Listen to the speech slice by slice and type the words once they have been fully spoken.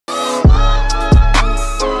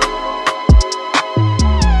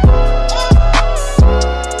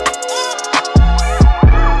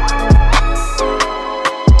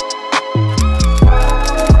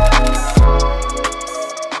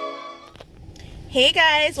Hey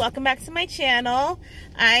guys, welcome back to my channel.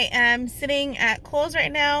 I am sitting at Kohl's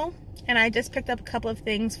right now and I just picked up a couple of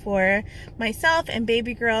things for myself and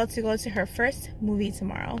baby girl to go to her first movie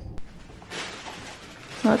tomorrow.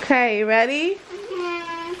 Okay, you ready?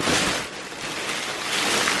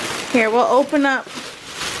 Here, we'll open up.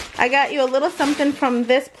 I got you a little something from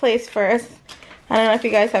this place first. I don't know if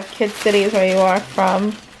you guys have Kid Cities where you are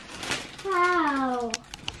from. Wow.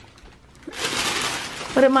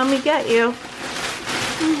 What did mommy get you?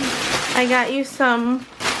 I got you some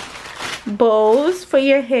bows for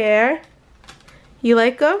your hair. You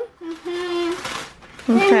like them? Okay.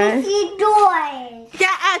 Let me see toys.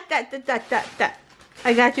 Yeah,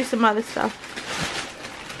 I got you some other stuff.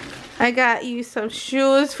 I got you some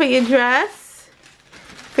shoes for your dress.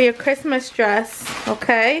 For your Christmas dress,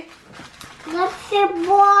 okay? Let's see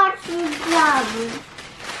what you got.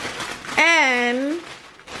 And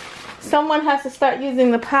someone has to start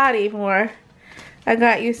using the potty more. I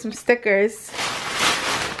got you some stickers.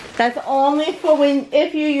 That's only for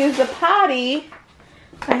if you use the potty.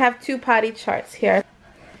 I have 2 potty charts here.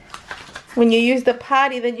 When you use the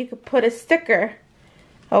potty, then you could put a sticker.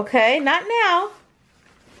 Okay? Not now.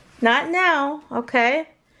 Not now. Okay?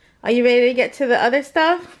 Are you ready to get to the other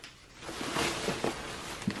stuff?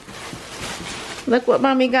 Look what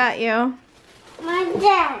mommy got you. My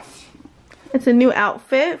dress. It's a new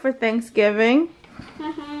outfit for Thanksgiving.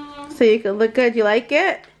 So you can look good. You like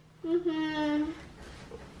it?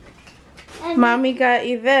 Mommy got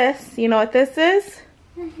you this. You know what this is?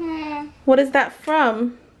 What is that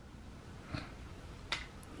from?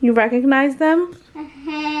 You recognize them?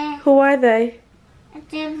 Who are they?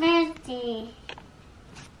 It's a birthday.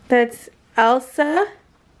 That's Elsa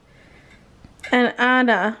and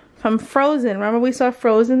Anna from Frozen. Remember we saw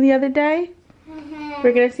Frozen the other day?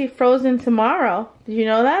 We're gonna see Frozen tomorrow. Did you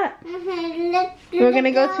know that? We're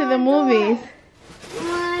gonna go to the movies.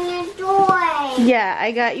 Yeah,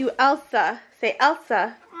 I got you Elsa. Say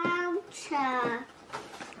Elsa. Elsa.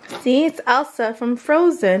 See, it's Elsa from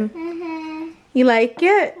Frozen. You like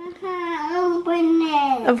it? Open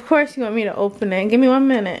it. Of course you want me to open it. Give me 1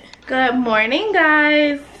 minute. Good morning,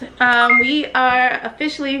 guys. We are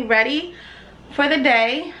officially ready for the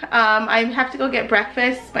day. I have to go get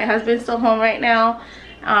breakfast. My husband's still home right now.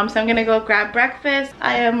 So I'm gonna go grab breakfast.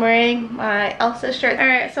 I am wearing my Elsa shirt.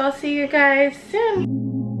 Alright, so I'll see you guys soon.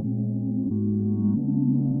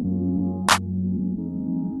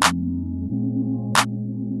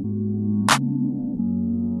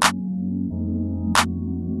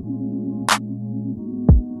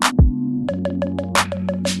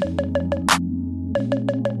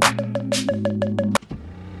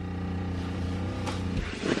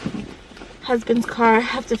 Husband's car. I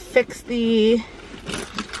have to fix the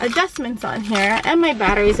adjustments on here and my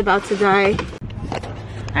battery's about to die.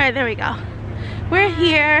 Alright, there we go. We're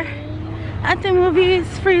here at the movies,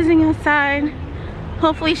 freezing outside.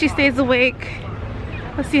 Hopefully she stays awake.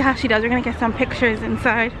 Let's see how she does. We're gonna get some pictures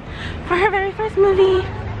inside for her very first movie.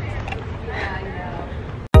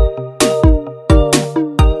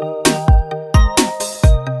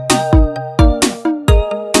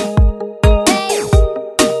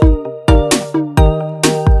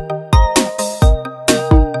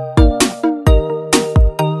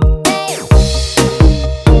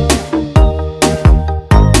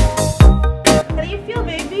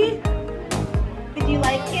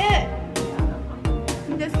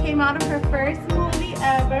 Out of her first movie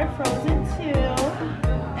ever, Frozen 2,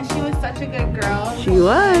 and she was such a good girl. She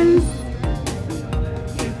was.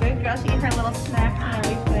 She was a good girl. She ate her little snacks and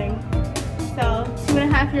everything. So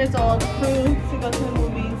 2.5 years old, approved to go to the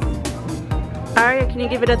movies. Aria, can you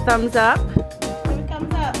give it a thumbs up? Give it a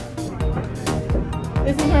thumbs up.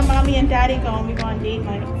 This is where mommy and daddy go when we go on date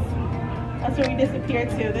nights. That's where we disappear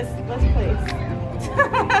to. This place.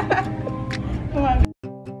 Come on.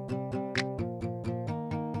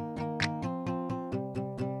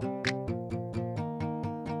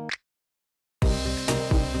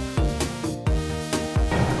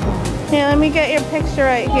 Here, let me get your picture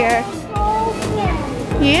right here.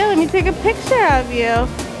 Yeah, let me take a picture of you.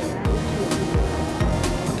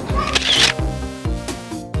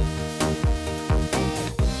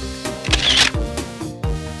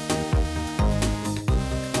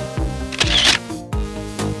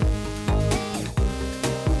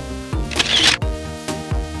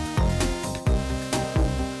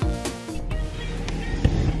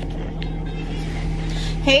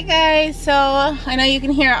 Hey guys, so I know you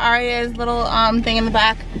can hear Aria's little thing in the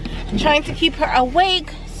back. I'm trying to keep her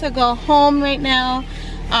awake to go home right now.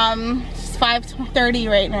 5:30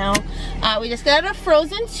 right now. We just got out of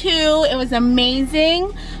Frozen 2. It was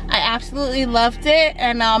amazing. I absolutely loved it,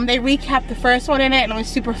 and they recapped the first one in it, and it was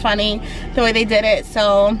super funny the way they did it.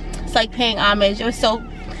 So it's like paying homage. It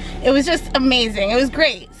was just amazing. It was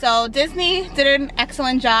great. So Disney did an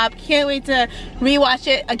excellent job. Can't wait to rewatch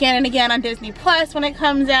it again and again on Disney Plus when it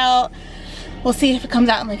comes out. We'll see if it comes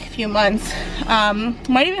out in like a few months.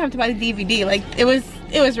 Might even have to buy the DVD. Like it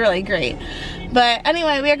was really great. But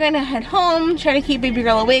anyway, we are going to head home, try to keep baby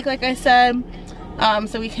girl awake like I said,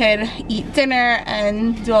 so we could eat dinner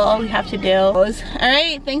and do all we have to do.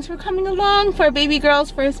 Alright, thanks for coming along for baby girl's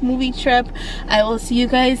first movie trip. I will see you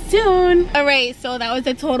guys soon. Alright, so that was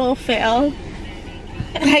a total fail.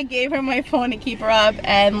 I gave her my phone to keep her up,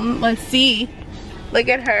 and let's see. Look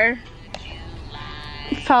at her.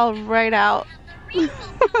 It fell right out.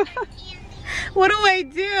 What do I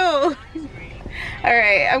do?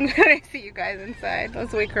 Alright, I'm gonna see you guys inside.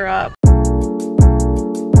 Let's wake her up.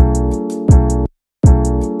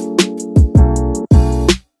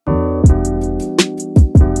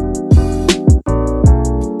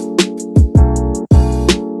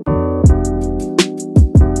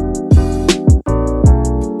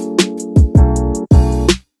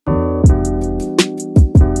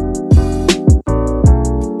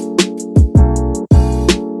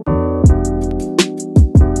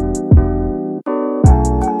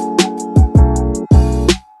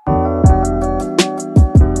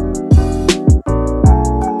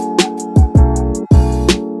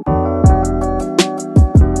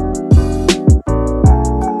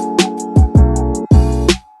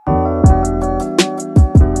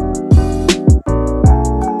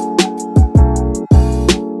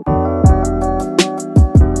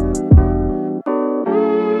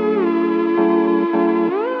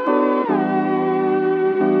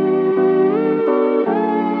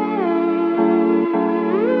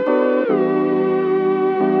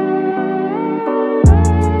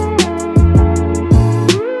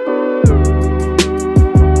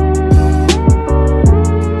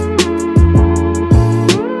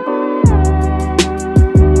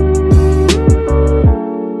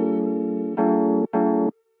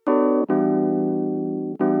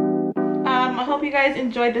 I hope you guys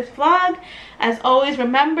enjoyed this vlog. As always,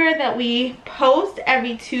 remember that we post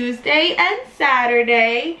every Tuesday and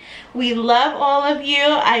Saturday. We love all of you.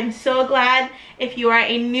 I'm so glad if you are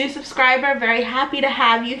a new subscriber. Very happy to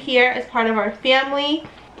have you here as part of our family.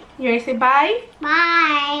 You ready to say bye?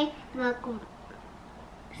 Bye. Welcome.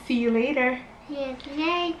 See you later. See you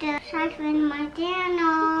later. Subscribe to my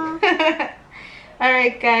channel.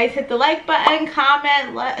 Alright guys, hit the like button,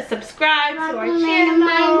 comment, subscribe to our channel.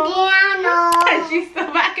 My channel. She's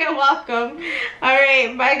still back and welcome.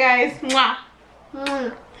 Alright, bye guys. Mwah.